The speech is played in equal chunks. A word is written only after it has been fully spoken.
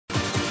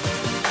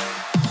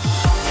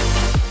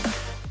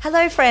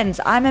Hello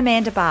friends, I'm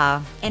Amanda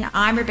Barr. And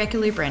I'm Rebecca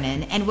Lou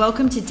Brennan, and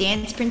welcome to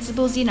Dance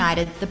Principles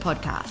United, the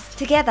podcast.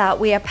 Together,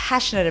 we are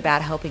passionate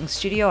about helping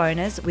studio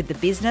owners with the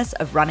business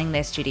of running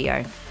their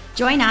studio.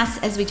 Join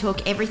us as we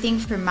talk everything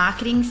from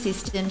marketing,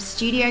 systems,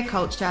 studio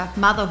culture,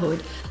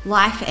 motherhood,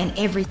 life, and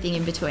everything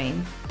in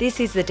between. This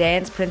is the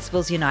Dance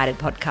Principles United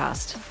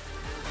podcast.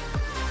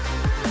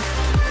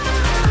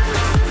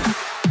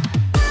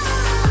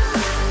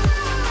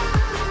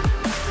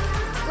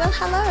 Well,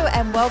 hello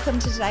and welcome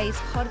to today's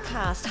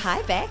podcast.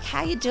 Hi, Beck.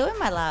 How you doing,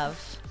 my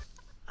love?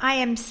 I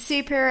am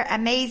super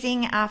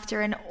amazing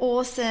after an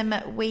awesome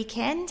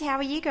weekend. How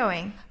are you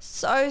going?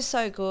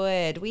 So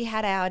good. We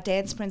had our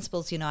Dance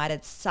Principles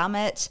United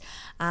Summit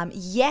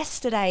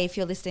yesterday. If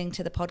you're listening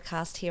to the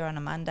podcast here on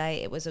a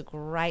Monday, it was a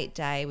great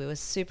day. We were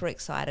super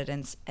excited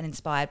and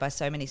inspired by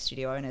so many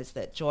studio owners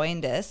that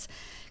joined us.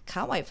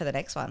 Can't wait for the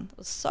next one. It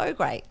was so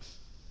great.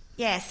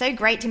 Yeah, so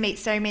great to meet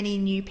so many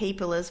new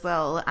people as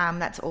well.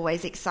 That's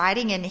always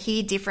exciting, and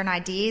hear different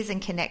ideas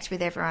and connect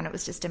with everyone. It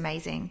was just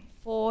amazing.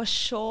 For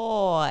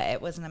sure. It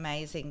was an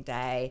amazing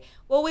day.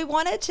 Well, we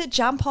wanted to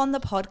jump on the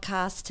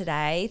podcast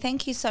today.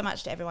 Thank you so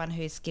much to everyone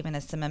who's given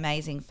us some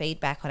amazing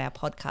feedback on our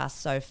podcast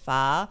so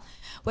far.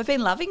 We've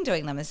been loving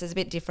doing them. This is a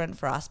bit different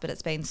for us, but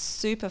it's been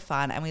super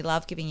fun and we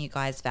love giving you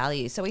guys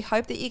value. So we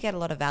hope that you get a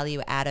lot of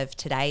value out of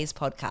today's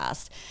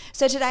podcast.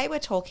 So today we're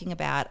talking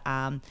about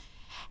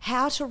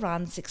how to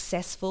run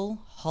successful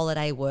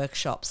holiday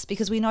workshops,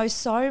 because we know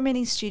so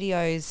many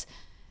studios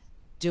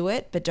do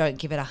it but don't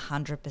give it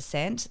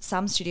 100%.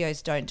 Some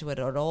studios don't do it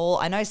at all.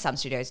 I know some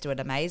studios do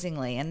it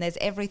amazingly, and there's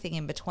everything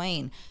in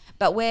between.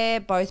 But we're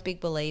both big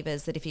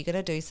believers that if you're going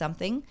to do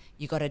something,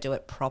 you got to do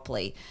it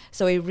properly.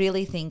 So we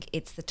really think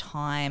it's the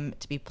time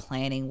to be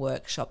planning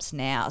workshops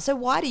now. So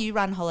why do you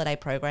run holiday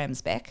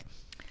programs, Beck?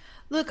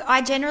 Look,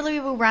 I generally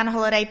will run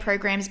holiday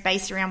programs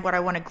based around what I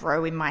want to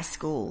grow in my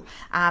school.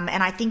 And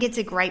I think it's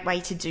a great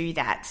way to do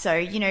that. So,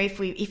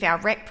 if our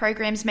rec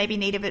programs maybe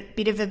need a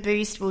bit of a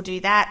boost, we'll do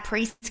that.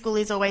 Preschool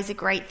is always a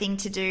great thing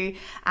to do.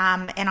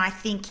 And I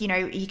think,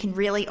 you can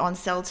really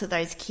on-sell to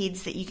those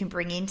kids that you can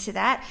bring into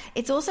that.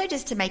 It's also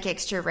just to make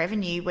extra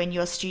revenue when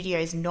your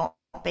studio's not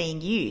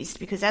being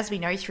used, because as we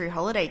know, through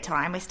holiday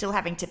time, we're still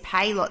having to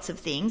pay lots of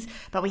things,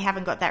 but we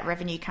haven't got that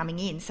revenue coming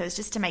in. So it's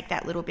just to make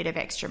that little bit of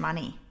extra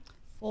money.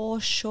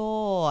 For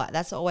sure.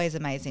 That's always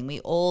amazing.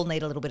 We all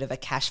need a little bit of a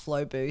cash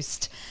flow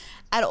boost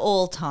at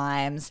all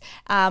times.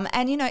 And,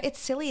 it's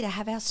silly to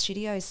have our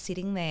studios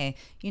sitting there.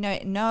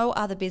 No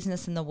other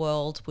business in the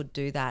world would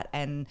do that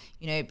and,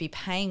 be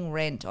paying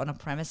rent on a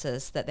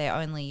premises that they're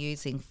only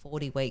using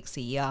 40 weeks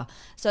a year.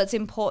 So it's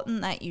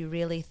important that you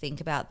really think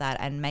about that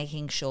and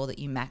making sure that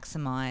you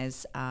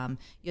maximize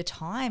your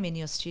time in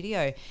your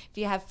studio. If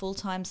you have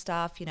full-time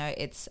staff,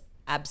 it's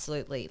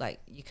absolutely,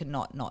 you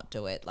cannot not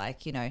do it.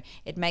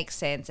 It makes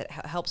sense. It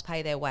helps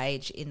pay their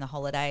wage in the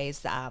holidays.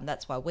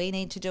 That's why we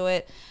need to do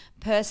it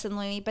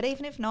personally. But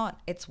even if not,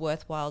 it's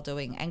worthwhile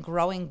doing, and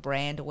growing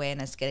brand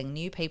awareness, getting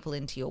new people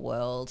into your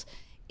world.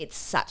 It's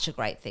such a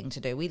great thing to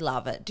do. We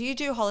love it. Do you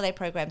do holiday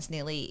programs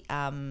nearly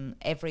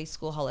every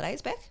school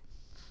holidays, Beck?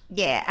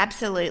 Yeah,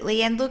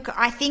 absolutely. And look,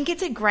 I think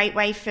it's a great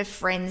way for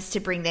friends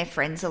to bring their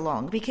friends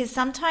along, because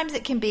sometimes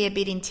it can be a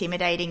bit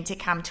intimidating to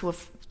come to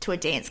a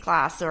dance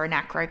class or an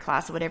acro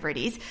class or whatever it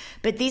is.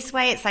 But this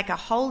way, it's like a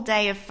whole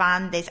day of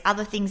fun. There's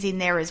other things in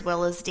there as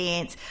well as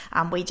dance.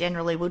 We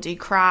generally will do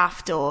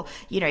craft or,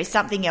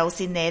 something else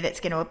in there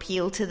that's going to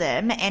appeal to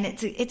them. And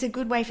it's a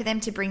good way for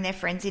them to bring their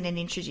friends in and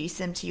introduce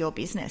them to your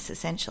business,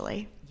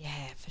 essentially.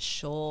 Yeah, for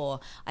sure.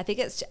 I think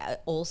it's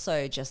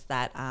also just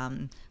that,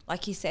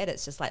 like you said,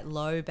 it's just like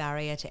low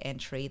barrier to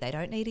entry. They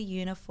don't need a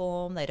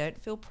uniform. They don't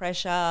feel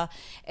pressure.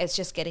 It's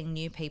just getting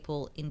new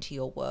people into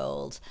your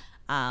world.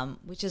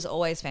 Which is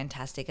always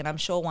fantastic. And I'm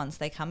sure once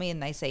they come in,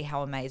 they see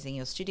how amazing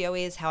your studio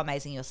is, how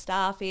amazing your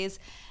staff is,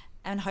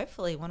 and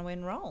hopefully want to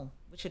enroll,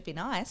 which would be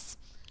nice.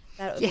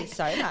 That would be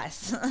so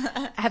nice.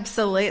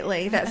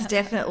 Absolutely. That's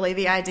definitely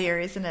the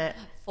idea, isn't it?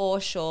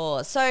 For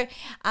sure. So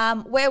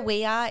where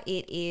we are,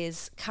 it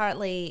is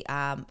currently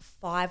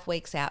 5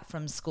 weeks out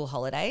from school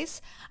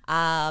holidays.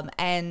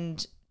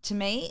 And to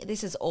me,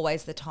 this is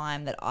always the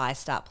time that I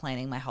start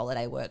planning my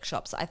holiday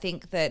workshops. I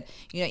think that,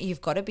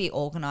 you've got to be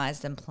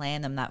organised and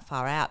plan them that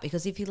far out,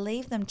 because if you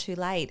leave them too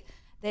late,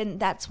 then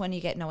that's when you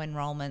get no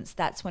enrollments.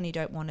 That's when you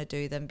don't want to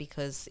do them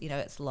because,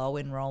 it's low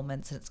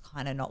enrollments and it's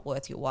kind of not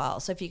worth your while.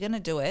 So if you're going to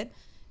do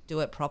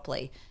it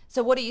properly.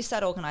 So what do you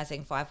start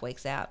organising 5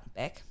 weeks out,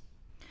 Beck?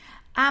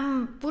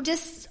 Well,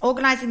 just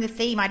organising the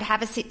theme. I'd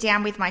have a sit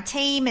down with my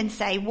team and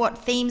say, what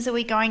themes are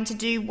we going to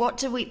do?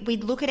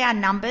 We'd look at our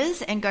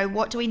numbers and go,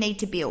 what do we need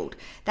to build?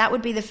 That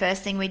would be the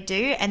first thing we'd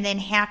do. And then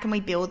how can we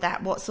build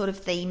that? What sort of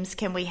themes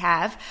can we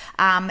have?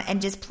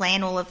 And just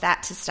plan all of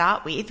that to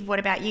start with. What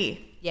about you?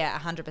 Yeah,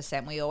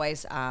 100%. We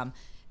always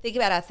think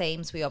about our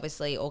themes. We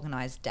obviously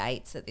organise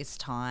dates at this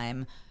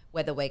time,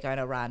 whether we're going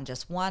to run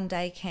just 1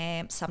 day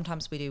camp.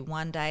 Sometimes we do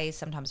 1 day,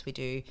 sometimes we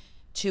do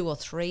 2 or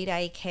 3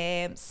 day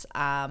camps,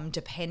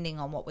 depending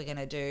on what we're going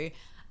to do.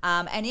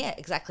 And yeah,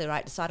 exactly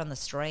right. Decide on the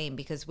stream,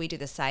 because we do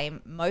the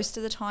same. Most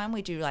of the time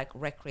we do like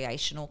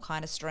recreational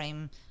kind of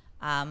stream,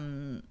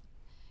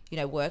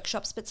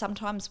 workshops, but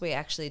sometimes we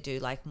actually do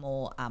like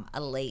more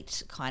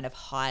elite kind of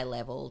high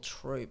level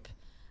troop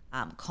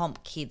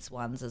comp kids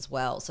ones as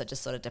well. So it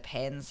just sort of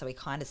depends. So we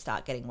kind of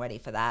start getting ready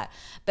for that.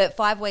 But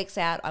 5 weeks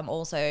out, I'm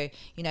also,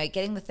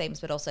 getting the themes,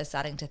 but also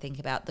starting to think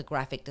about the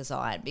graphic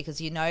design, because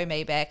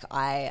me, Beck,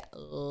 I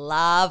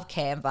love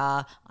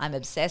Canva. I'm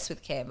obsessed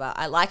with Canva.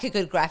 I like a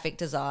good graphic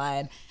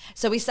design.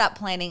 So we start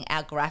planning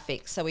our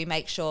graphics. So we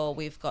make sure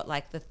we've got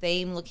like the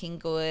theme looking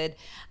good,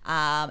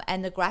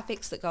 and the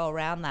graphics that go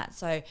around that.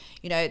 So,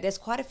 there's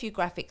quite a few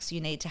graphics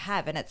you need to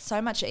have, and it's so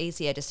much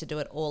easier just to do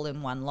it all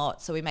in one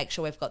lot. So we make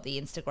sure we've got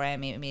the Instagram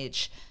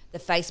image, the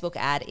Facebook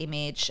ad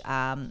image,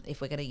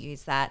 if we're going to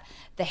use that,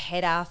 the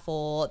header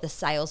for the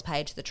sales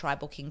page, the try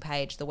booking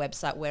page, the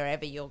website,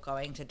 wherever you're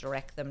going to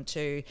direct them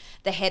to,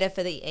 the header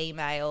for the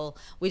email.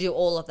 We do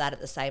all of that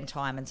at the same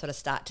time and sort of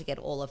start to get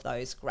all of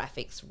those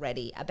graphics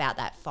ready about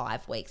that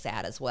 5 weeks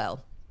out as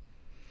well.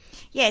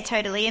 Yeah,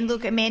 totally. And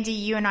look, Amanda,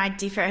 you and I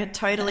differ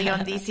totally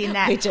on this in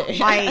that. We do.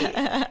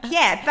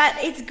 But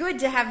it's good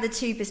to have the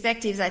two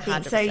perspectives, I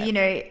think.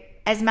 100%. So,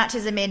 as much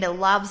as Amanda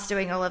loves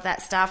doing all of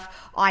that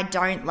stuff, I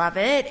don't love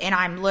it, and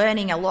I'm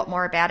learning a lot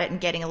more about it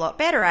and getting a lot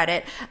better at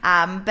it.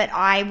 But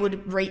I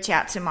would reach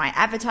out to my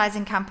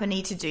advertising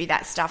company to do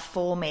that stuff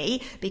for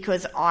me,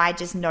 because I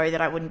just know that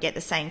I wouldn't get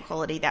the same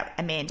quality that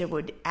Amanda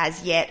would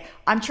as yet.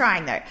 I'm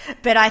trying though.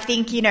 But I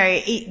think,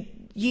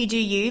 you do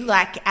you.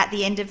 Like at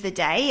the end of the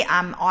day,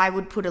 I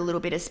would put a little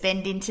bit of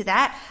spend into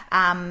that.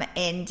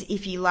 And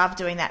if you love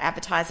doing that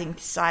advertising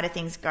side of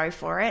things, go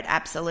for it.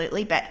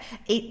 Absolutely. But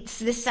it's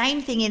the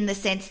same thing in the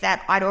sense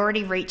that I'd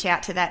already reach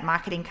out to that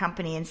marketing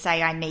company and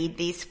say, I need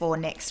this for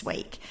next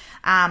week.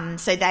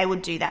 So they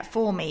would do that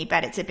for me,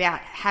 but it's about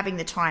having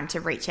the time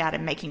to reach out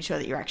and making sure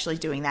that you're actually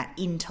doing that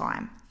in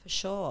time. For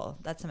sure.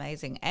 That's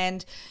amazing.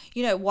 And,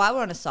 while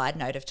we're on a side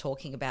note of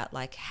talking about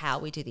like how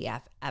we do the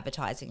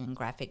advertising and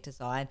graphic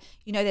design,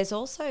 there's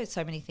also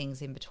so many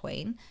things in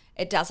between.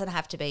 It doesn't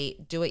have to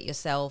be do it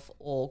yourself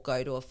or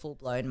go to a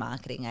full-blown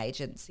marketing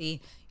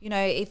agency.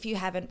 If you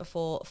haven't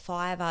before,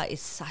 Fiverr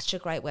is such a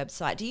great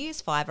website. Do you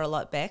use Fiverr a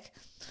lot, Beck?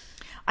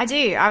 I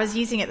do. I was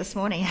using it this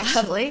morning,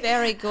 actually.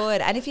 Very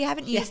good. And if you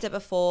haven't used it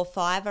before,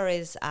 Fiverr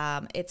is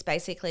it's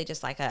basically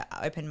just like an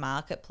open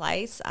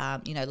marketplace,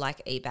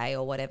 like eBay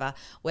or whatever,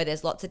 where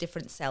there's lots of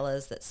different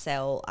sellers that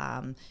sell,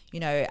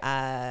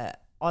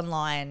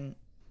 online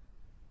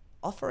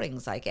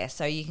offerings, I guess.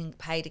 So you can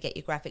pay to get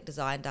your graphic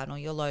design done or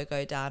your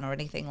logo done or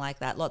anything like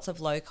that. Lots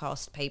of low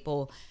cost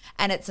people.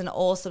 And it's an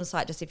awesome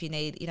site just if you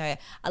need,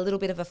 a little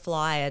bit of a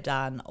flyer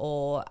done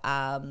or,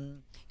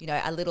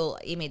 a little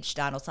image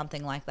done or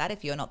something like that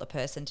if you're not the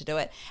person to do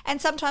it.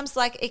 And sometimes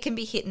it can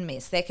be hit and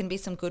miss. There can be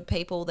some good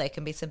people, there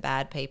can be some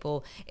bad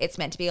people. It's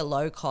meant to be a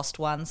low cost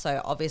one.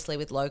 So obviously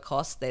with low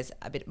cost, there's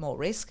a bit more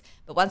risk.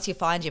 But once you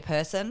find your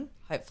person,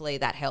 hopefully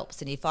that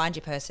helps and you find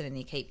your person and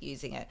you keep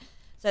using it.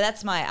 So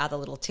that's my other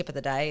little tip of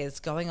the day is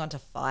going on to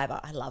Fiverr.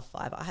 I love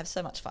Fiverr. I have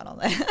so much fun on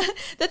there.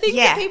 The things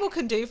that people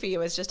can do for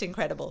you is just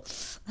incredible.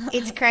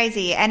 It's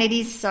crazy. And it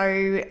is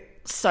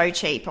so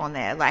cheap on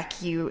there.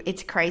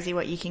 It's crazy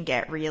what you can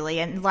get, really.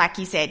 And like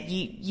you said,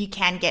 you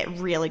can get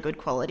really good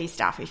quality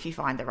stuff if you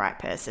find the right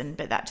person,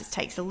 but that just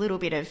takes a little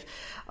bit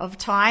of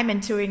time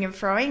and toing and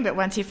froing. But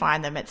once you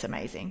find them, it's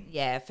amazing.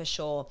 Yeah, for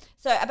sure.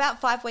 So about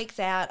 5 weeks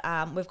out,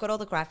 we've got all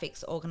the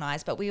graphics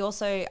organized, but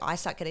I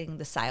start getting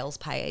the sales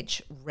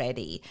page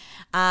ready.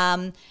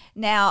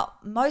 Now,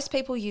 most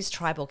people use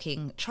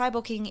TryBooking.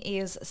 TryBooking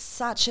is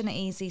such an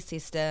easy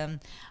system.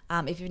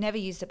 If you've never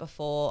used it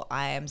before,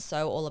 I am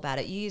so all about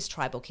it. You use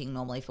TryBooking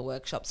normally for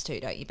workshops too,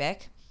 don't you,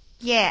 Beck?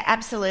 Yeah,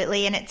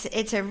 absolutely. And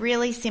it's a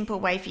really simple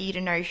way for you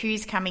to know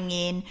who's coming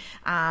in.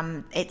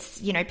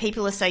 It's,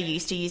 people are so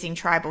used to using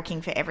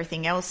TryBooking for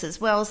everything else as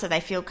well, so they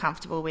feel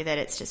comfortable with it.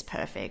 It's just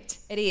perfect.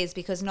 It is,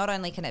 because not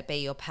only can it be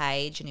your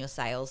page and your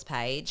sales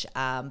page,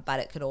 but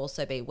it could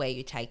also be where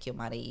you take your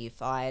money. You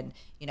find,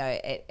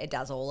 it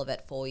does all of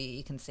it for you.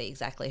 You can see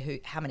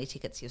exactly how many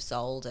tickets you've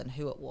sold and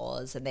who it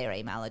was and their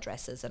email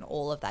addresses and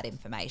all of that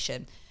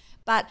information.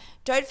 But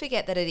don't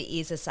forget that it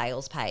is a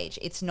sales page.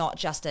 It's not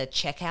just a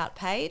checkout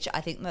page. I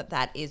think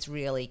that is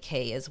really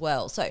key as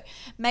well. So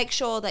make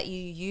sure that you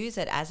use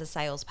it as a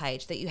sales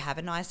page, that you have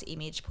a nice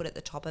image put at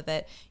the top of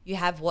it. You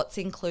have what's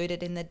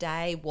included in the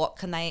day, what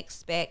can they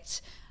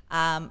expect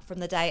from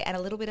the day, and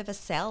a little bit of a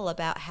sell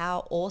about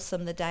how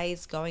awesome the day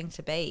is going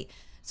to be.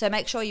 So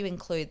make sure you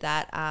include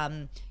that.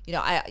 I'm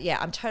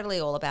totally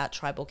all about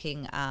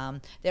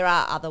TryBooking. There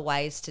are other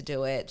ways to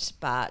do it,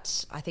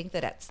 but I think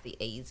that that's the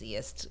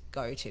easiest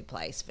go-to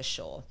place for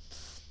sure.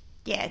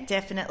 Yeah,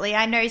 definitely.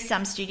 I know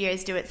some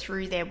studios do it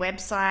through their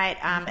website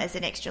as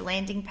an extra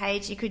landing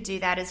page. You could do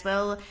that as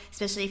well,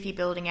 especially if you're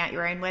building out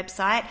your own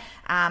website.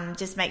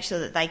 Just make sure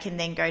that they can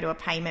then go to a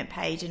payment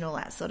page and all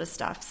that sort of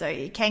stuff. So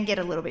it can get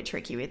a little bit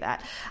tricky with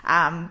that.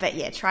 But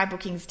yeah,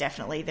 TryBooking is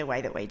definitely the way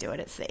that we do it.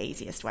 It's the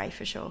easiest way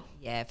for sure.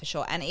 Yeah, for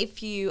sure. And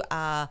if you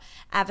are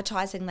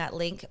advertising that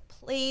link,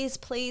 please,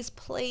 please,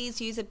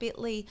 please use a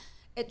Bitly.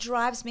 It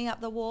drives me up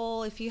the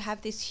wall if you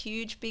have this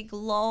huge, big,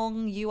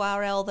 long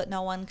URL that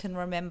no one can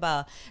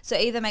remember. So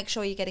either make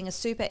sure you're getting a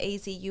super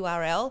easy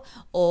URL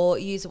or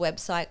use a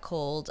website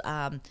called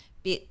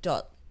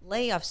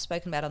bit.ly. I've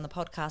spoken about on the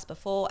podcast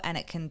before, and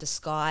it can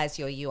disguise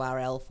your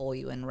URL for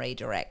you and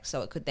redirect.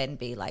 So it could then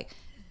be like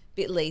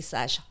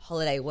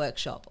bit.ly/holiday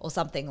workshop or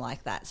something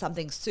like that,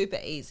 something super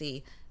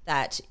easy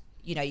that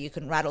you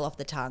can rattle off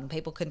the tongue.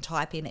 People can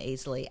type in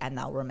easily and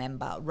they'll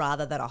remember,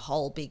 rather than a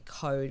whole big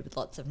code with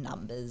lots of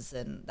numbers,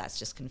 and that's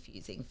just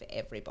confusing for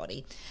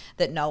everybody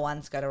that no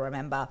one's going to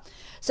remember.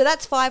 So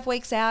that's 5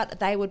 weeks out.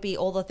 They would be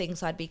all the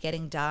things I'd be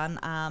getting done.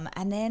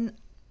 And then,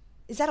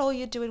 is that all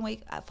you'd do in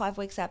 5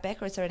 weeks out,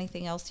 Beck, or is there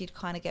anything else you'd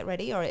kind of get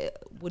ready, or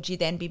would you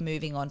then be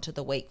moving on to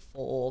the week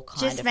 4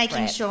 kind just of making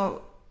prep?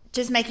 sure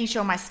Just making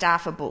sure my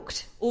staff are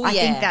booked. Ooh, I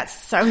think that's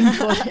so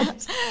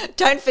important.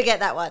 Don't forget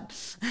that one.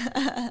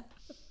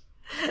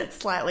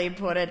 Slightly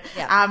important.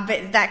 Yeah.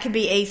 But that can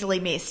be easily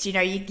missed.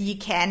 You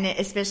can,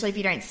 especially if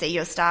you don't see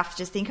your staff,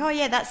 just think, oh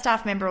yeah, that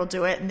staff member will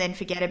do it, and then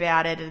forget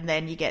about it, and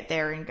then you get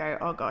there and go,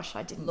 oh gosh,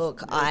 I didn't.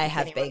 Look, really I think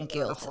have anyone been was on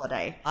guilty.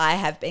 holiday. I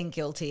have been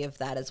guilty of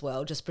that as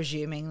well, just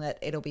presuming that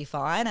it'll be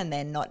fine and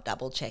then not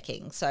double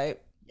checking. So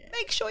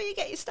make sure you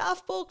get your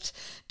staff booked.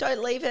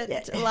 Don't leave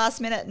it to the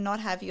last minute and not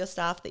have your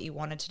staff that you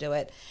wanted to do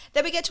it.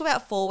 Then we get to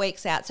about 4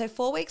 weeks out. So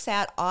 4 weeks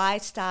out, I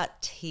start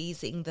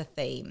teasing the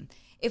theme.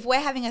 If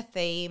we're having a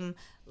theme,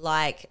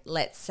 like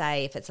let's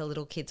say if it's a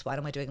little kids one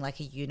and we're doing like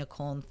a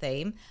unicorn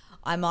theme,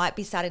 I might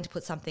be starting to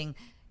put something,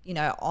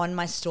 on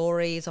my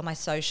stories, on my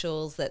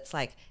socials that's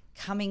like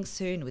coming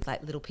soon with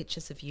like little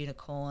pictures of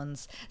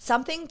unicorns,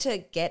 something to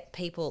get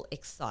people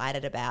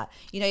excited about.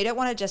 You don't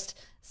want to just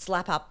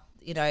slap up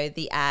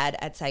the ad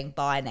and saying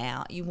buy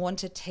now. You want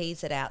to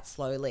tease it out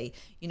slowly.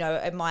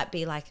 It might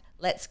be like,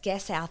 let's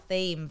guess our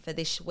theme for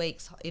this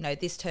week's,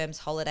 this term's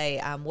holiday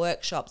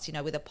workshops,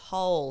 with a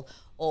poll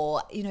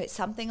or,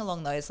 something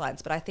along those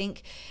lines. But I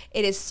think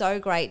it is so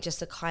great just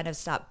to kind of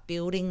start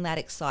building that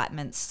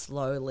excitement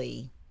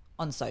slowly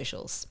on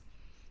socials.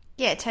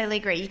 Yeah, totally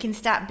agree. You can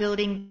start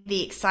building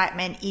the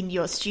excitement in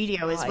your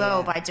studio as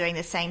well by doing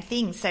the same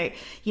thing. So,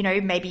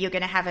 maybe you're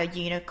going to have a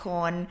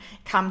unicorn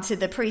come to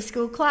the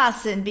preschool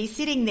class and be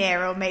sitting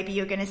there, or maybe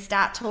you're going to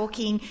start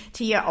talking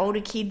to your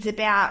older kids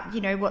about,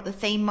 what the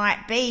theme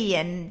might be,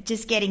 and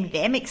just getting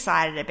them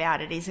excited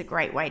about it is a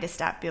great way to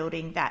start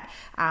building that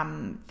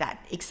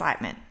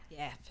excitement.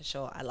 Yeah, for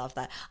sure. I love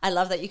that. I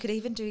love that you could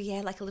even do,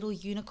 like a little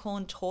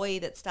unicorn toy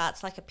that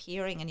starts like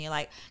appearing and you're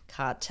like,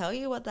 can't tell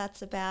you what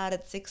that's about.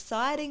 It's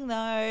exciting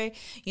though.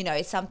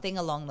 Something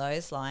along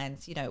those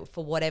lines,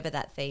 for whatever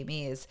that theme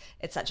is.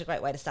 It's such a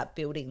great way to start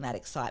building that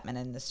excitement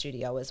in the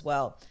studio as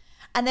well.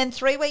 And then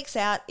 3 weeks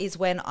out is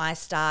when I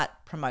start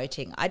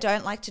promoting. I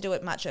don't like to do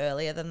it much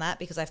earlier than that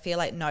because I feel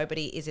like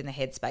nobody is in the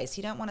headspace.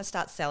 You don't want to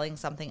start selling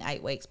something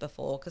 8 weeks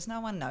before because no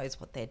one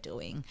knows what they're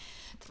doing.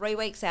 3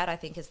 weeks out, I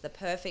think, is the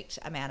perfect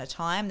amount of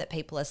time that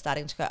people are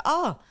starting to go,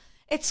 oh,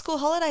 it's school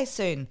holidays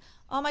soon.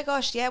 Oh my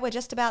gosh, yeah, we're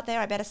just about there.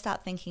 I better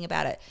start thinking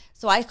about it.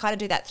 So I kind of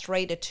do that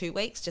 3 to 2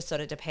 weeks, just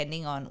sort of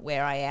depending on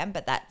where I am,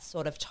 but that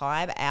sort of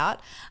time out.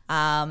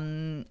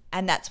 And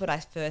that's when I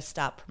first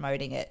start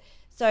promoting it.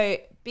 So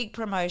big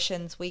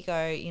promotions, we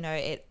go,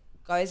 it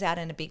goes out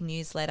in a big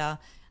newsletter.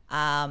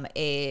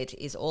 It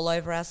is all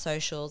over our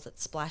socials.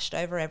 It's splashed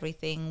over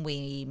everything.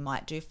 We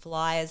might do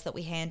flyers that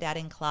we hand out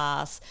in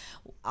class.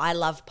 I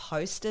love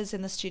posters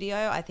in the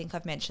studio. I think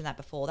I've mentioned that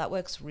before. That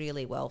works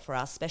really well for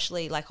us,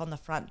 especially like on the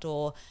front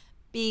door.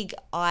 Big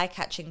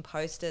eye-catching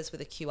posters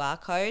with a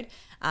QR code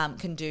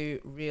can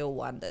do real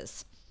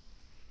wonders.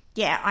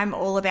 Yeah, I'm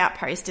all about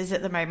posters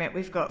at the moment.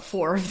 We've got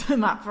 4 of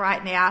them up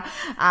right now.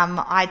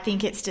 I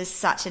think it's just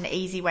such an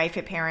easy way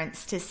for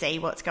parents to see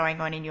what's going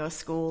on in your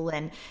school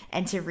and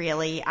to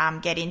really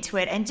get into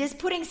it, and just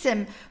putting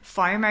some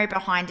FOMO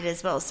behind it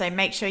as well. So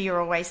make sure you're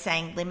always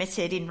saying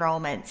limited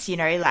enrollments,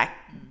 like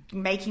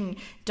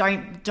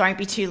don't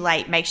be too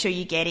late. Make sure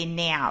you get in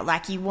now.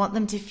 Like, you want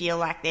them to feel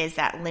like there's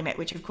that limit,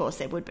 which of course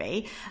there would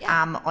be,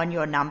 on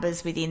your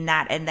numbers within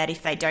that, and that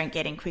if they don't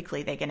get in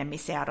quickly, they're going to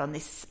miss out on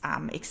this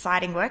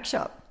exciting workshop.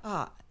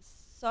 Oh,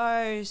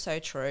 so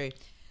true.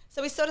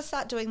 So we sort of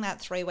start doing that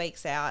 3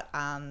 weeks out,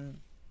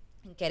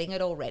 getting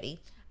it all ready.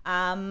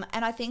 And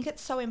I think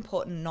it's so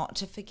important not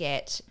to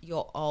forget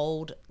your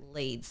old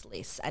leads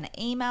list, an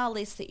email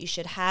list that you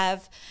should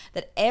have,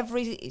 that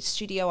every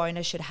studio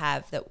owner should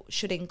have, that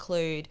should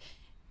include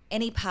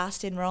any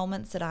past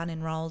enrollments that aren't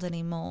enrolled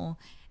anymore,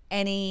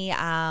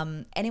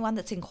 anyone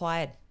that's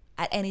inquired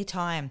at any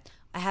time.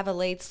 I have a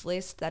leads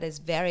list that is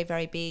very,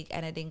 very big,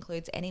 and it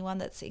includes anyone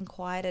that's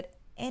inquired at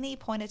any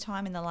point of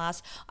time in the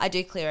last, I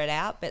do clear it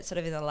out, but sort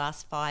of in the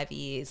last 5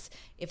 years,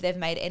 if they've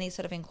made any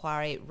sort of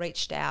inquiry,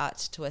 reached out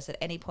to us at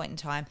any point in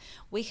time,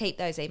 we keep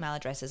those email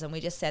addresses and we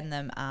just send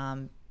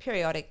them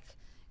periodic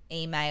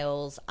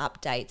emails,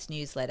 updates,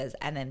 newsletters,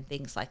 and then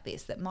things like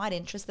this that might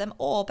interest them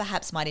or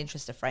perhaps might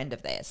interest a friend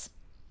of theirs.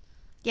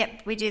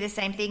 Yep, we do the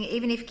same thing.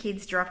 Even if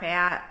kids drop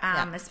out,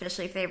 Yeah.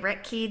 especially if they're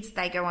rec kids,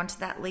 they go onto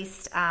that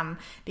list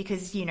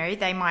because,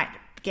 they might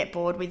get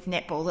bored with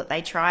netball that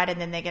they tried and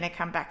then they're going to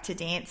come back to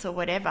dance or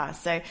whatever.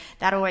 So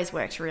that always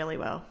works really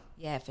well.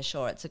 Yeah, for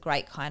sure. It's a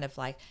great kind of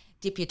like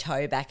dip your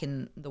toe back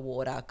in the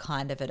water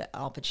kind of an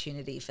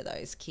opportunity for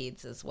those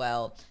kids as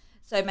well.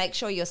 So make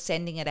sure you're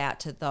sending it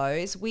out to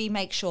those. We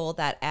make sure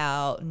that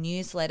our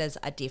newsletters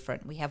are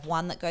different. We have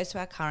one that goes to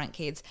our current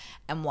kids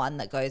and one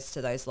that goes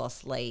to those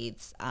lost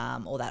leads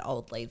or that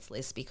old leads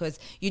list, because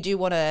you do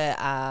want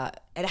to,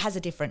 it has a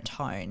different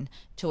tone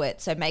to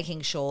it. So making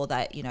sure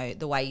that,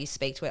 the way you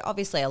speak to it,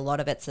 obviously a lot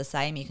of it's the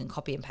same. You can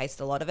copy and paste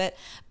a lot of it,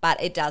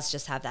 but it does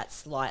just have that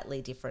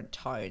slightly different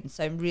tone.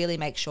 So really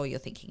make sure you're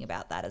thinking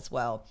about that as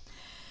well.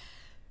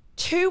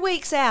 2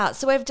 weeks out.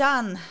 So we've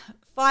done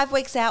 5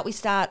 weeks out, we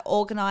start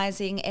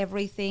organising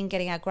everything,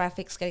 getting our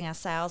graphics, getting our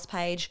sales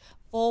page.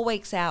 4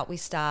 weeks out, we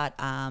start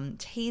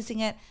teasing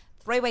it.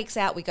 3 weeks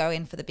out, we go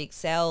in for the big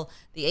sell.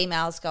 The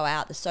emails go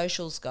out, the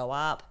socials go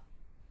up.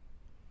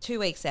 2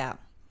 weeks out,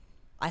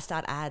 I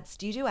start ads.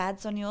 Do you do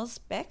ads on yours,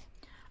 Beck?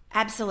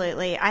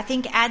 Absolutely. I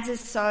think ads are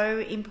so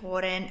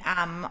important.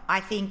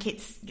 I think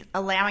it's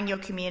allowing your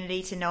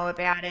community to know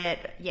about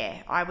it.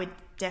 Yeah, I would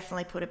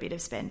definitely put a bit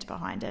of spend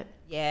behind it.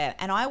 Yeah,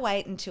 and I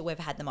wait until we've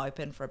had them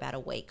open for about a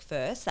week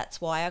first. That's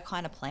why I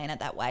kind of plan it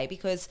that way,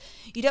 because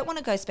you don't want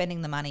to go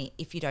spending the money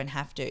if you don't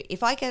have to.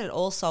 If I get it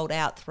all sold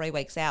out 3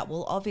 weeks out,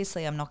 well,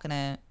 obviously I'm not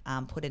going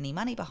to put any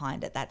money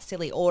behind it. That's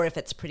silly. Or if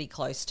it's pretty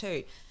close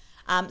to.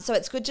 So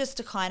it's good just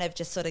to kind of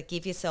just sort of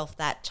give yourself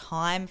that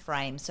time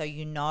frame so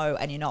you know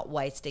and you're not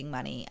wasting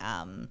money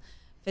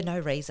for no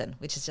reason,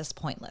 which is just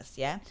pointless,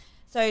 yeah?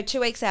 So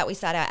 2 weeks out, we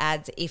start our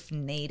ads if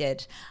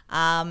needed.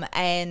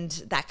 And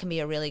that can be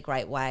a really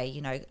great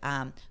way,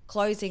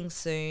 closing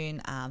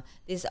soon,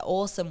 this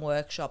awesome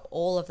workshop,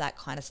 all of that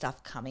kind of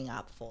stuff coming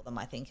up for them,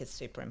 I think is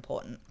super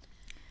important.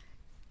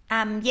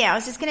 I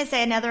was just going to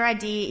say another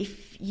idea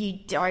if you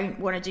don't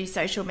want to do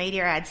social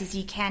media ads is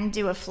you can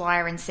do a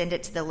flyer and send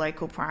it to the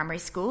local primary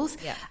schools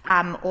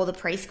or the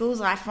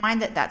preschools. I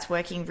find that that's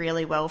working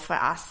really well for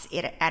us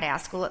at our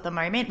school at the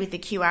moment with the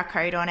QR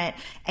code on it,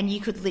 and you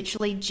could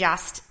literally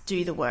just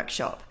do the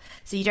workshop.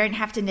 So you don't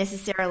have to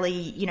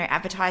necessarily,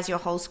 advertise your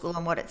whole school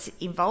and what it's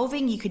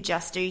involving. You could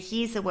just do,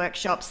 here's the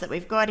workshops that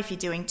we've got. If you're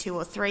doing 2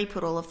 or 3,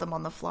 put all of them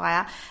on the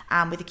flyer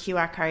with a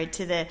QR code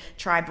to the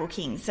try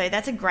booking. So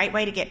that's a great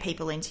way to get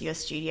people into your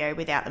studio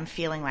without them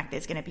feeling like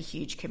there's going to be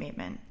huge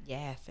commitment.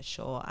 Yeah, for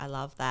sure. I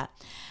love that.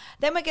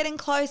 Then we're getting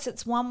close.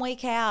 It's 1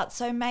 week out.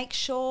 So make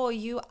sure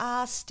you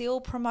are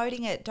still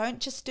promoting it. Don't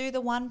just do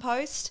the one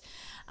post.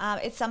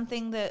 It's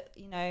something that,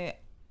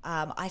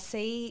 I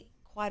see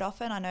quite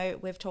often. I know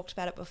we've talked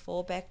about it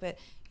before, Beck, but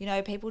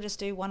people just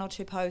do 1 or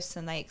 2 posts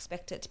and they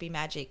expect it to be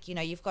magic.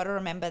 You've got to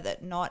remember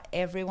that not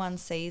everyone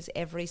sees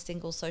every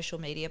single social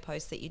media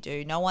post that you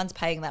do. No one's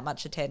paying that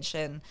much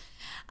attention.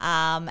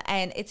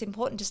 And it's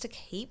important just to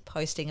keep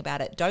posting about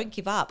it. Don't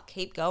give up.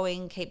 Keep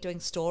going. Keep doing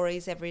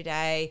stories every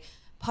day.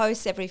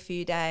 Post every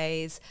few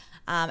days.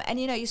 And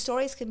your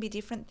stories can be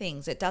different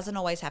things. It doesn't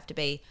always have to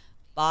be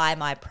buy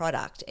my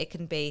product. It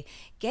can be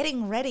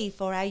getting ready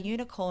for our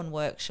unicorn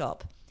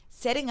workshop,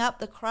 setting up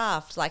the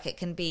craft. Like it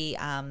can be,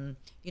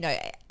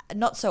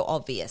 not so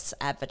obvious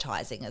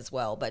advertising as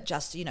well, but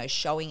just,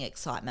 showing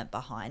excitement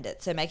behind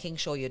it. So making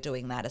sure you're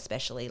doing that,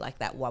 especially like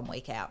that 1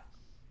 week out.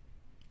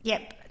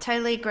 Yep,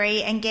 totally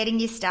agree. And getting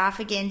your staff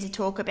again to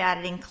talk about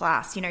it in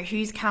class,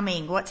 who's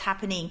coming, what's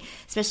happening,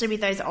 especially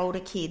with those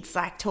older kids,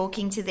 like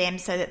talking to them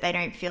so that they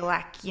don't feel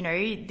like,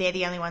 they're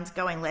the only ones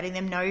going, letting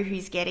them know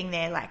who's getting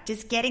there, like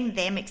just getting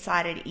them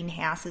excited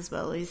in-house as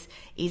well is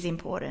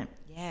important.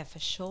 Yeah, for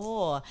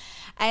sure.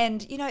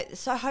 And,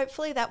 so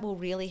hopefully that will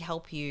really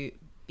help you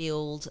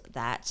build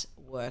that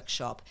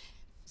workshop.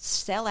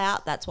 Sell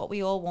out, that's what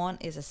we all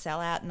want, is a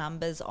sell out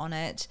numbers on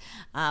it.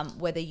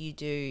 Whether you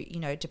do,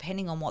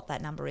 depending on what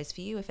that number is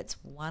for you, if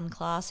it's one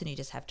class and you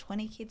just have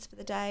 20 kids for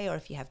the day, or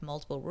if you have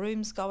multiple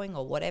rooms going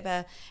or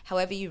whatever,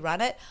 however you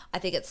run it, I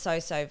think it's so,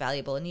 so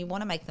valuable and you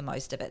want to make the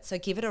most of it. So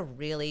give it a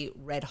really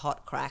red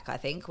hot crack, I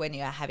think, when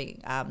you're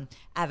having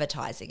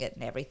advertising it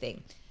and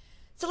everything.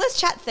 So let's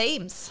chat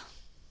themes.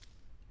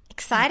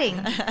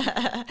 Exciting.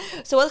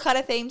 So what kind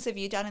of themes have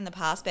you done in the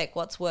past, Beck?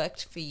 What's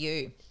worked for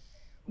you?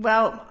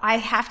 Well, I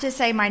have to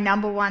say my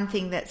number one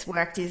thing that's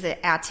worked is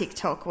our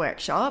TikTok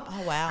workshop.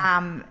 Oh,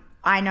 wow.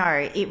 I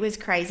know, it was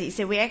crazy.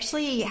 So we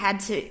actually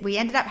we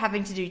ended up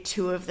having to do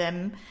 2 of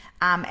them,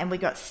 and we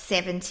got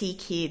 70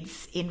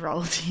 kids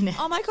enrolled in it.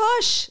 Oh my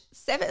gosh.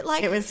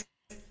 It was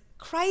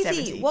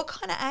crazy. 70. What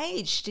kind of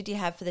age did you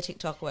have for the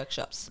TikTok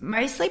workshops?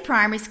 Mostly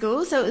primary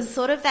school. So it was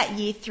sort of that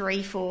year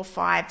 3, 4,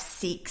 5,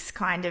 6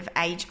 kind of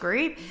age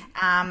group.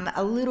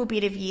 A little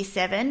bit of year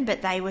 7,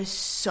 but they were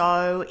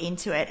so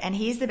into it. And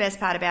here's the best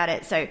part about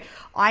it. So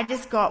I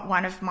just got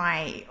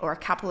a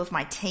couple of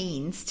my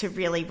teens to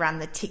really run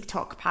the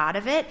TikTok part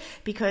of it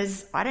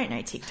because I don't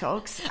know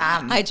TikToks.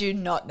 I do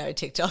not know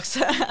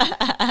TikToks.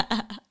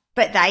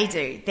 But they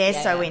do. They're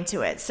Yeah, so yeah.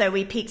 into it. So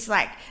we picked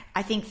like,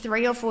 I think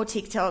 3 or 4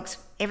 TikToks.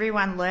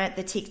 Everyone learnt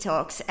the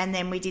TikToks, and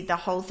then we did the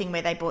whole thing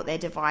where they brought their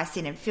device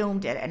in and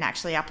filmed it and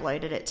actually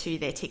uploaded it to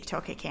their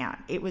TikTok account.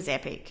 It was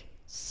epic.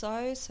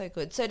 So, so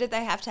good. So did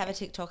they have to have a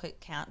TikTok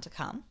account to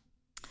come?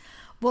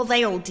 Well,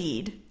 they all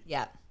did.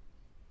 Yeah.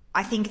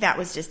 I think that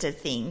was just a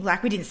thing.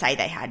 Like, we didn't say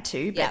they had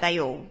to, but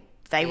Yeah.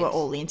 they were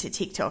all into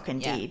TikTok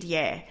and Yeah. did.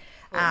 Yeah.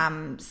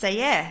 Cool. So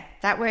yeah,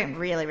 that went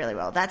really, really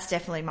well. That's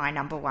definitely my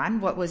number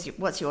one.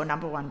 What's your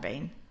number one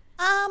been?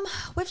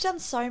 We've done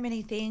so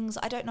many things.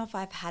 I don't know if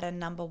I've had a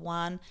number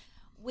one.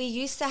 We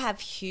used to have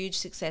huge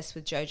success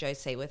with JoJo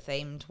Siwa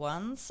themed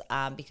ones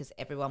because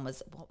everyone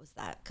was, what was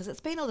that? Because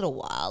it's been a little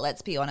while,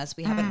 let's be honest.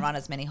 We haven't run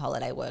as many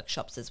holiday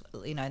workshops as,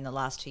 you know, in the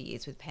last 2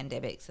 years with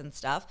pandemics and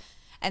stuff.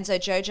 And so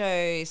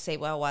JoJo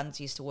Siwa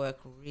ones used to work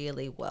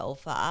really well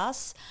for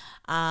us.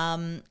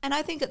 And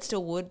I think it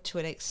still would to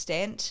an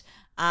extent.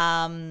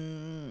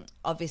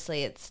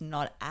 Obviously, it's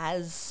not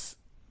as,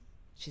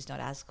 she's not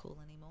as cool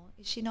anymore.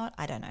 Is she not?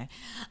 I don't know.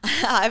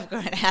 I've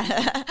grown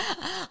out.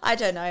 I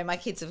don't know. My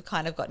kids have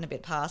kind of gotten a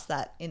bit past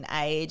that in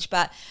age.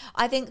 But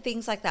I think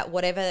things like that,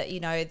 whatever, you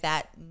know,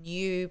 that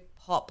new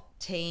pop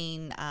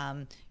teen,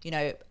 you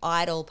know,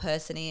 idol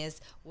person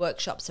is,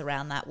 workshops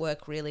around that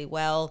work really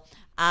well.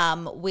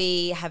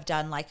 We have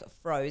done like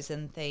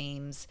Frozen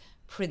themes,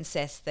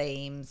 princess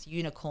themes,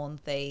 unicorn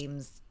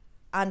themes,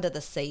 under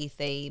the sea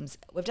themes.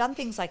 We've done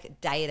things like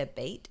day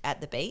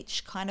at the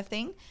beach kind of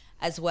thing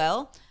as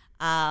well.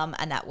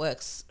 And that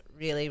works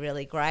really,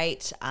 really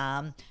great.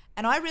 And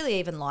I really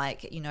even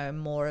like, you know,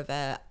 more of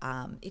a,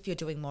 if you're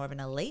doing more of an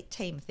elite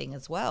team thing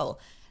as well,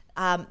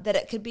 that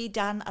it could be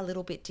done a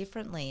little bit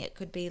differently. It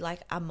could be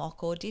like a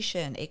mock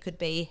audition. It could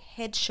be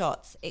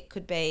headshots. It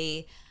could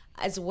be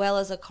as well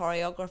as a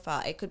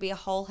choreographer. It could be a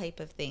whole heap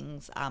of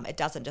things. It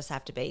doesn't just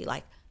have to be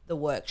like the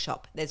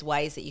workshop. There's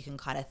ways that you can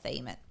kind of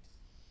theme it.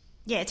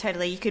 Yeah,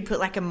 totally. You could put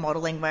like a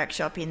modelling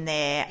workshop in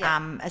there,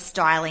 Yeah. a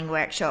styling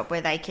workshop where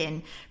they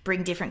can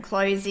bring different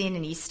clothes in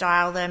and you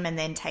style them and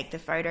then take the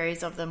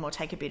photos of them or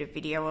take a bit of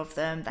video of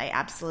them. They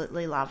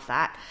absolutely love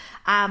that.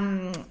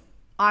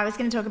 I was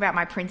going to talk about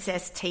my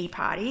princess tea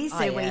party.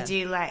 So yeah. we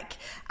do like,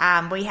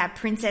 we have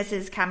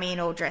princesses come in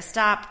all dressed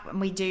up,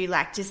 and we do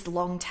like just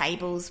long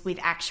tables with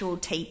actual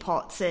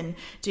teapots and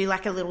do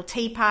like a little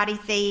tea party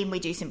theme. We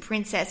do some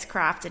princess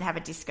craft and have a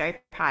disco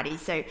party.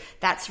 So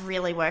that's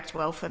really worked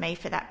well for me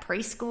for that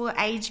preschool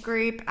age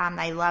group.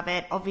 They love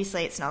it.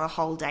 Obviously, it's not a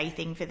whole day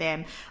thing for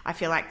them. I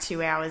feel like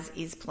 2 hours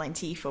is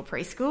plenty for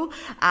preschool,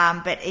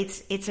 but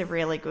it's a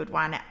really good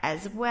one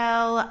as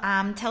well.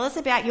 Tell us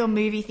about your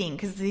movie thing,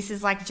 because this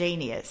is like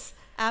genius.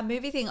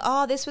 Movie thing.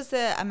 Oh, this was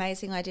the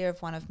amazing idea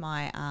of one of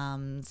my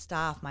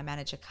staff, my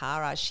manager,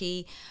 Cara.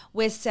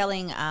 We're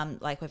selling,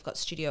 like we've got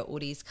Studio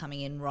Oodies coming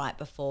in right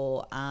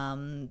before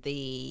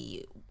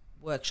the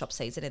workshop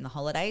season in the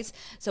holidays.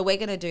 So we're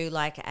going to do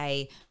like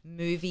a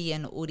movie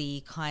and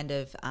Oodie kind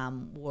of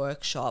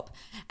workshop.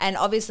 And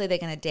obviously they're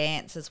going to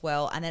dance as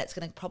well. And then it's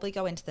going to probably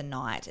go into the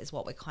night is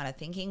what we're kind of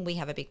thinking. We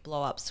have a big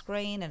blow up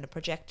screen and a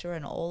projector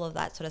and all of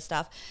that sort of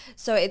stuff.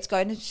 So it's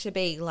going to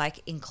be like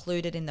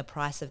included in the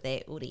price of their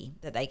Oodie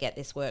that they get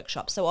this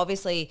workshop. So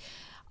obviously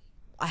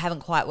I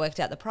haven't quite worked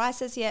out the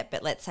prices yet,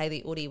 but let's say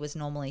the Oodie was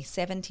normally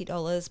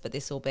 $70, but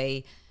this will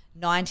be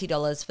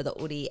 $90 for the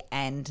Oodie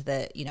and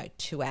the, you know,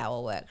 2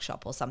 hour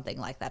workshop or something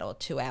like that, or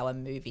 2 hour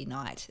movie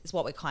night is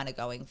what we're kind of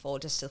going for,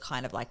 just to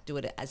kind of like do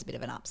it as a bit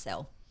of an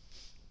upsell.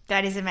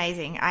 That is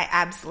amazing. I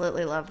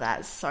absolutely love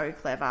that. So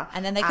clever.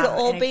 And then they could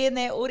all be in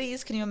their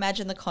Oodies. Can you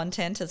imagine the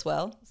content as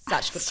well?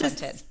 Such good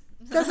content.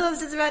 That's what I was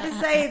just about to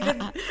say.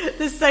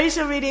 The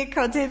social media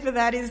content for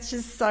that is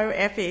just so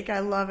epic.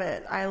 I love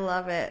it. I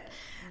love it.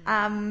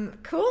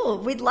 Cool.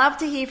 We'd love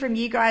to hear from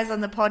you guys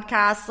on the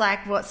podcast,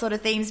 like what sort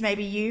of themes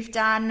maybe you've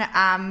done.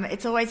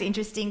 It's always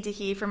interesting to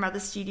hear from other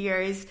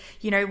studios,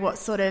 you know, what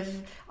sort of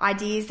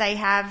ideas they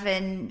have.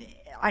 And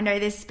I know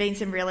there's been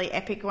some really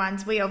epic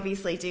ones. We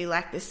obviously do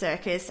like the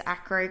circus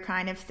acro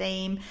kind of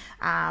theme.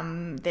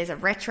 There's a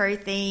retro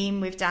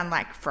theme. We've done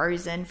like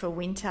Frozen for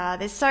winter.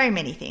 There's so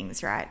many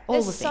things, right?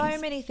 There's so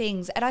many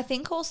things. And I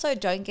think also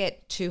don't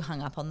get too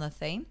hung up on the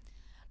theme.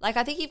 Like,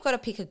 I think you've got to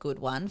pick a good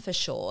one for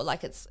sure.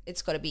 Like,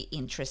 it's got to be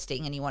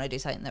interesting and you want to do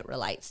something that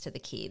relates to the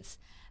kids.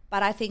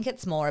 But I think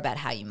it's more about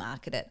how you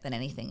market it than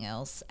anything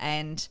else.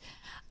 And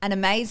an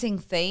amazing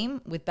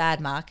theme with bad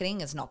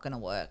marketing is not going to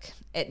work.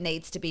 It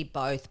needs to be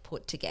both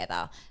put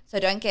together. So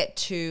don't get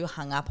too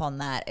hung up on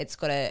that. It's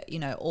got to, you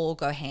know, all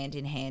go hand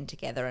in hand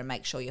together and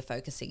make sure you're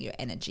focusing your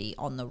energy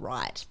on the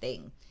right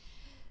thing.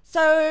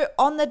 So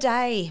on the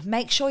day,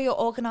 make sure you're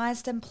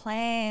organised and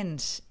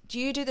planned. Do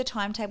you do the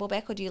timetable,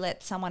 Beck, or do you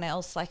let someone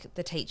else, like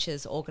the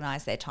teachers,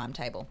 organise their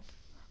timetable?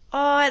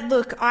 Oh,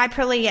 look, I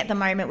probably at the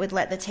moment would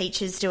let the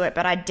teachers do it,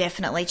 but I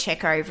definitely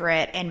check over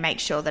it and make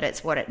sure that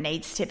it's what it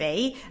needs to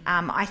be.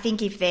 I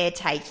think if they're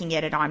taking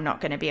it and I'm not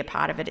going to be a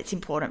part of it, it's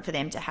important for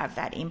them to have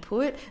that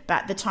input.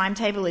 But the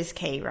timetable is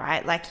key,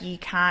 right? Like, you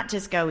can't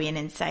just go in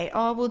and say,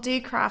 oh, we'll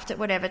do craft at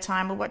whatever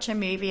time, we'll watch a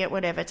movie at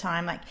whatever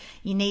time. Like,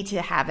 you need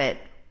to have it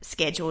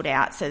scheduled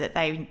out so that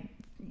they,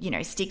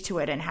 stick to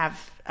it and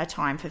have a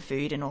time for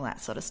food and all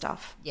that sort of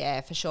stuff. Yeah,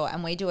 for sure.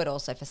 And we do it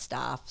also for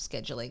staff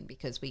scheduling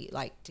because we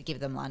like to give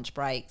them lunch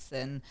breaks,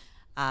 and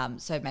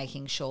so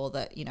making sure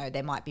that,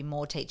 there might be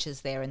more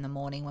teachers there in the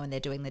morning when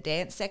they're doing the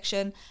dance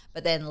section,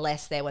 but then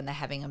less there when they're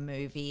having a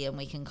movie, and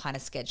we can kind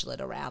of schedule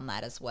it around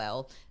that as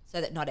well,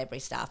 so that not every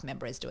staff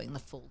member is doing the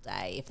full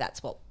day if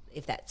that's what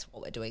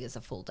we're doing is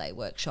a full day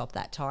workshop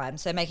that time.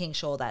 So making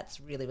sure that's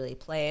really, really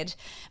planned.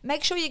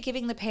 Make sure you're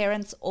giving the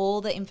parents all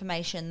the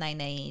information they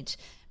need.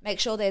 Make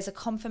sure there's a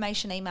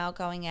confirmation email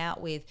going out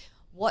with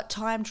what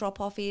time drop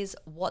off is,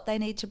 what they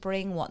need to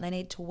bring, what they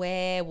need to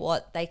wear,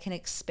 what they can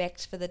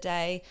expect for the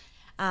day.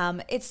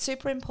 It's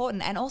super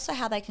important, and also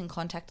how they can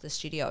contact the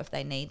studio if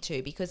they need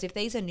to, because if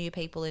these are new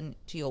people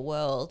into your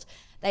world,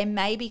 they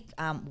may be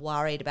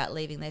worried about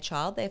leaving their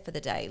child there for the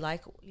day.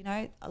 Like,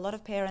 a lot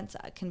of parents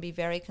can be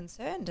very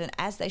concerned, and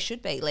as they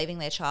should be, leaving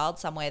their child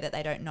somewhere that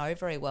they don't know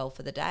very well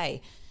for the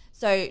day.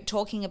 So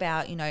talking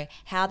about,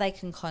 how they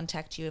can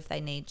contact you if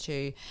they need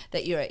to,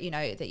 that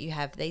that you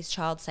have these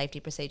child safety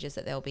procedures,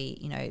 that there'll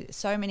be,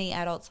 so many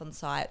adults on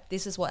site.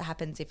 This is what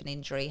happens if an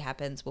injury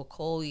happens. We'll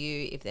call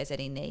you if there's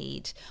any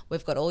need.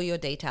 We've got all your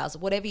details,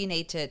 whatever you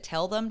need to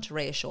tell them to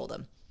reassure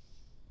them.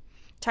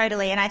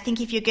 Totally. And I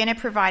think if you're going to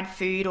provide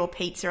food or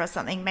pizza or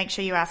something, make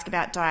sure you ask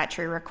about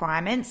dietary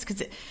requirements,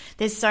 because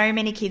there's so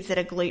many kids that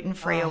are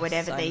gluten-free or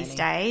whatever these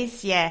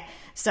days. Yeah.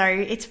 So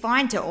it's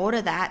fine to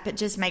order that, but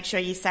just make sure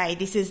you say,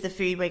 this is the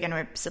food we're going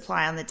to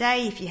supply on the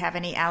day. If you have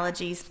any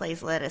allergies,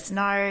 please let us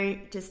know,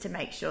 just to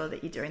make sure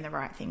that you're doing the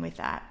right thing with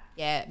that.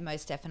 Yeah,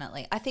 most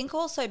definitely. I think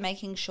also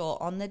making sure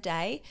on the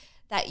day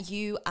that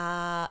you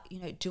are,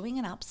 doing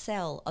an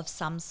upsell of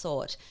some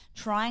sort,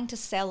 trying to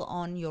sell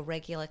on your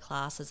regular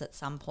classes at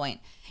some point.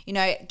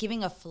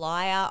 Giving a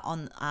flyer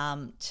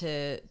on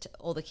to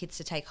all the kids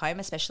to take home,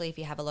 especially if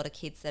you have a lot of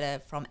kids that are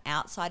from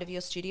outside of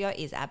your studio,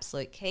 is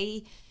absolute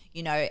key.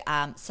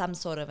 Some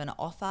sort of an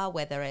offer,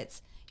 whether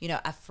it's,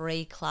 a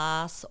free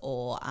class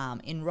or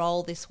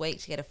enroll this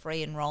week to get a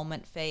free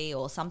enrollment fee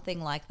or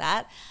something like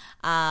that,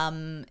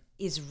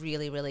 is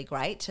really, really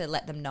great to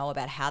let them know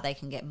about how they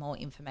can get more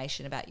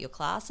information about your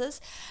classes.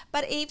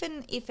 But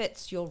even if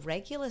it's your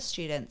regular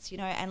students,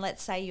 and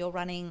let's say you're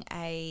running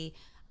a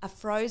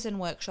Frozen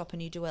workshop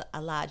and you do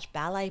a large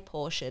ballet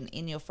portion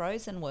in your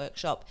Frozen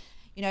workshop,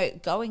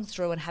 going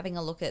through and having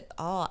a look at,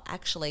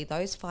 actually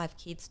those 5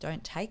 kids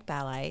don't take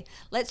ballet.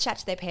 Let's chat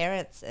to their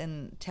parents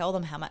and tell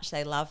them how much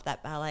they love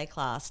that ballet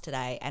class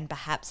today, and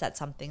perhaps that's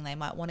something they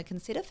might want to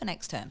consider for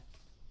next term.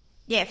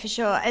 Yeah, for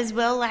sure. As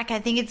well, I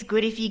think it's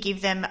good if you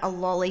give them a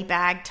lolly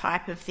bag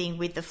type of thing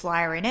with the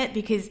flyer in it,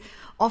 because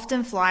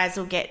often flyers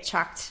will get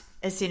chucked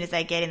as soon as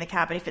they get in the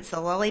car. But if it's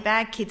the lolly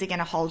bag, kids are going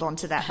to hold on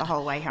to that the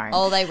whole way home.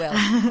 Oh, they will.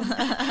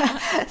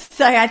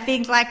 So I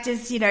think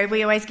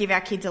we always give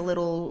our kids a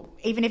little,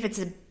 even if it's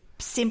a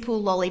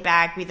simple lolly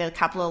bag with a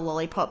couple of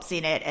lollipops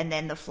in it and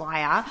then the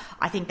flyer,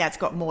 I think that's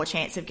got more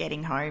chance of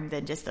getting home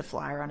than just the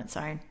flyer on its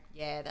own.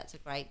 Yeah, that's a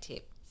great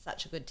tip.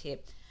 Such a good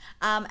tip.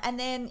 And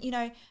then,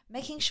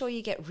 making sure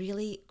you get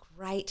really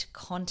great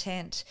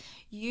content.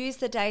 Use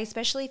the day,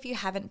 especially if you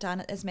haven't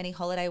done as many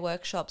holiday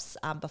workshops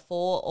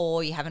before,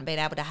 or you haven't been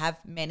able to have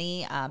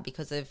many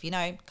because of,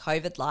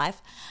 COVID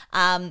life.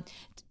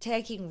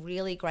 Taking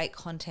really great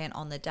content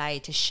on the day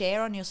to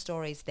share on your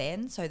stories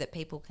then, so that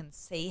people can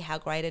see how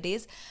great it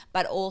is,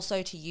 but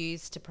also to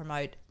use to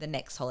promote the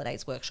next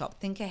holidays workshop.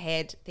 Think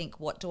ahead, think,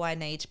 what do I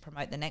need to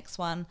promote the next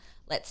one?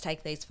 Let's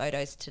take these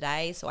photos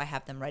today so I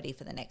have them ready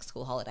for the next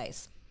school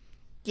holidays.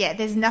 Yeah,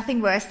 there's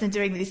nothing worse than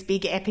doing this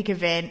big epic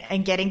event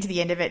and getting to the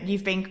end of it.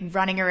 You've been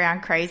running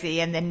around crazy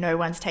and then no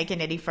one's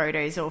taken any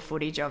photos or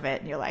footage of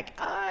it. And you're like,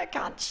 I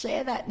can't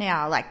share that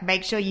now.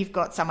 Make sure you've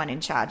got someone in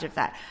charge of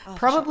that.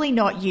 Probably sure.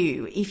 Not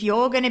you. If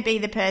you're going to be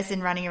the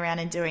person running around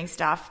and doing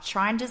stuff,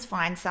 try and just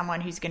find someone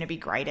who's going to be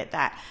great at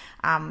that.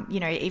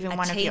 Even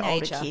one of your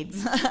older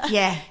kids.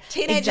 Yeah,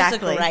 teenagers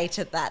exactly. Are great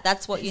at that.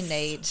 That's what you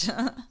need.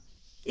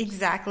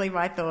 Exactly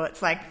my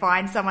thoughts.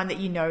 Find someone that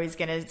is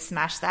going to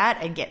smash that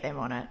and get them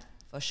on it.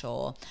 For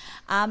sure.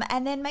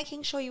 And then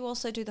making sure you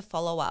also do the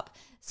follow-up.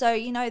 So,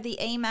 the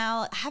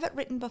email, have it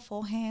written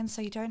beforehand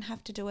so you don't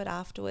have to do it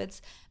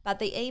afterwards. But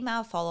the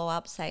email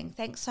follow-up saying,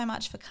 thanks so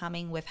much for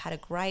coming. We've had a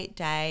great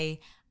day.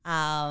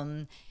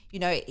 Here's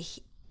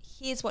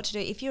what to do.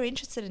 If you're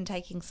interested in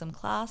taking some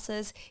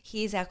classes,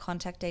 here's our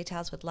contact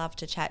details. We'd love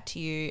to chat to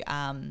you.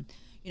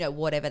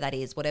 Whatever that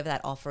is, whatever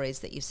that offer is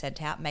that you've sent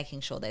out,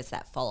 making sure there's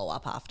that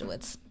follow-up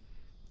afterwards.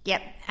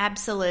 Yep,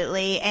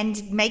 absolutely.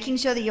 And making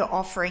sure that you're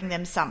offering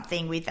them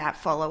something with that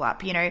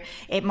follow-up.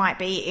 It might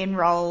be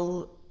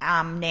enroll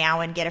now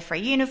and get a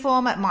free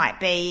uniform. It might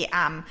be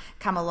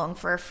come along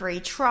for a free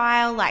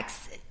trial.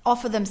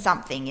 Offer them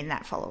something in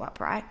that follow-up,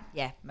 right?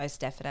 Yeah, most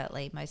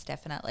definitely, most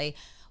definitely.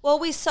 Well,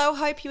 we so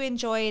hope you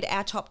enjoyed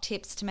our top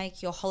tips to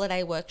make your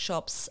holiday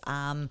workshops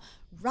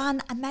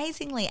run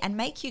amazingly and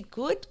make you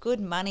good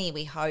money,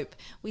 we hope.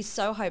 We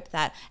so hope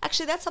that.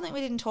 Actually, that's something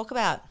we didn't talk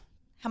about.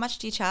 How much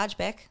do you charge,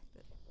 Beck?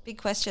 Big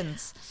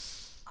questions.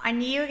 I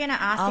knew you were going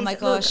to ask this. Oh my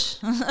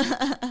gosh.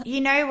 Look,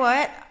 you know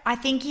what? I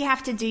think you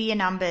have to do your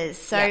numbers.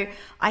 So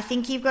I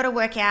think you've got to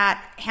work out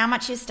how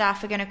much your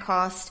staff are going to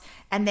cost,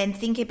 and then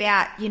think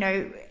about,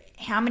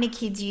 how many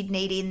kids you'd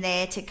need in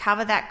there to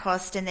cover that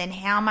cost, and then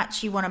how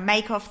much you want to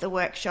make off the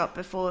workshop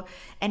before,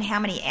 and how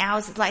many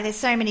hours. Like, there's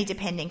so many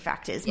depending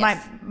factors.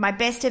 Yes. My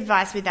best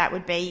advice with that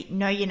would be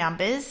know your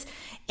numbers,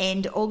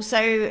 and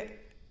also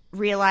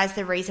realize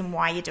the reason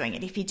why you're doing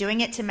it. If you're doing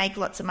it to make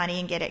lots of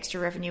money and get extra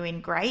revenue in,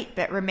 great.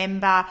 But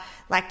remember,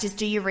 just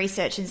do your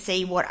research and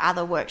see what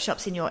other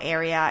workshops in your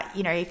area,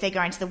 if they're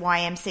going to the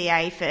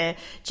YMCA for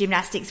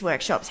gymnastics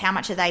workshops, how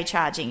much are they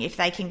charging? If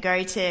they can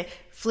go to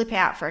Flip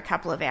Out for a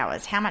couple of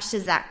hours, how much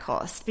does that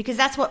cost? Because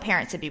that's what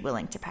parents would be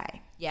willing to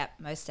pay. Yeah,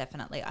 most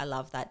definitely. I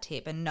love that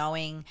tip. And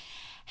knowing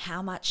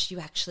how much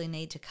you actually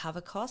need to cover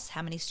costs,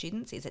 how many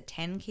students, is it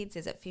 10 kids,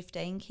 is it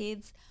 15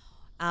 kids?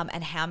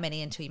 And how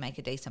many until you make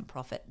a decent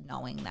profit,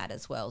 knowing that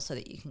as well, so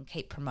that you can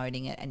keep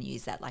promoting it and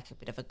use that like a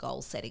bit of a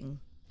goal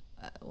setting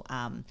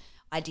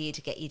idea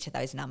to get you to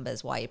those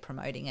numbers while you're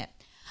promoting it.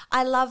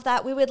 I love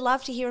that. We would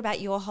love to hear about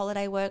your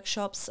holiday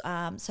workshops.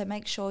 So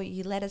make sure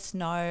you let us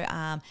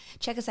know.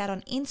 Check us out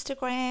on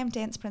Instagram,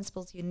 Dance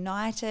Principals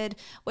United.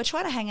 We're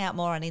trying to hang out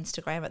more on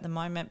Instagram at the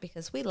moment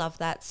because we love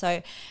that.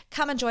 So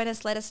come and join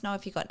us. Let us know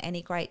if you've got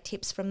any great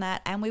tips from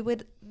that. And we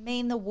would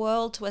mean the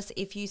world to us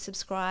if you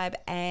subscribe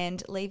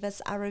and leave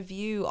us a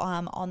review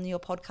on your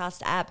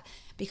podcast app,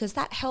 because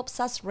that helps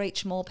us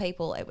reach more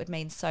people. It would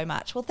mean so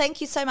much. Well,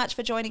 thank you so much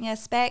for joining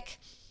us, Beck.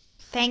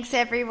 Thanks,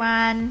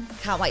 everyone.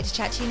 Can't wait to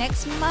chat to you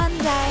next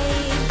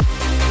Monday.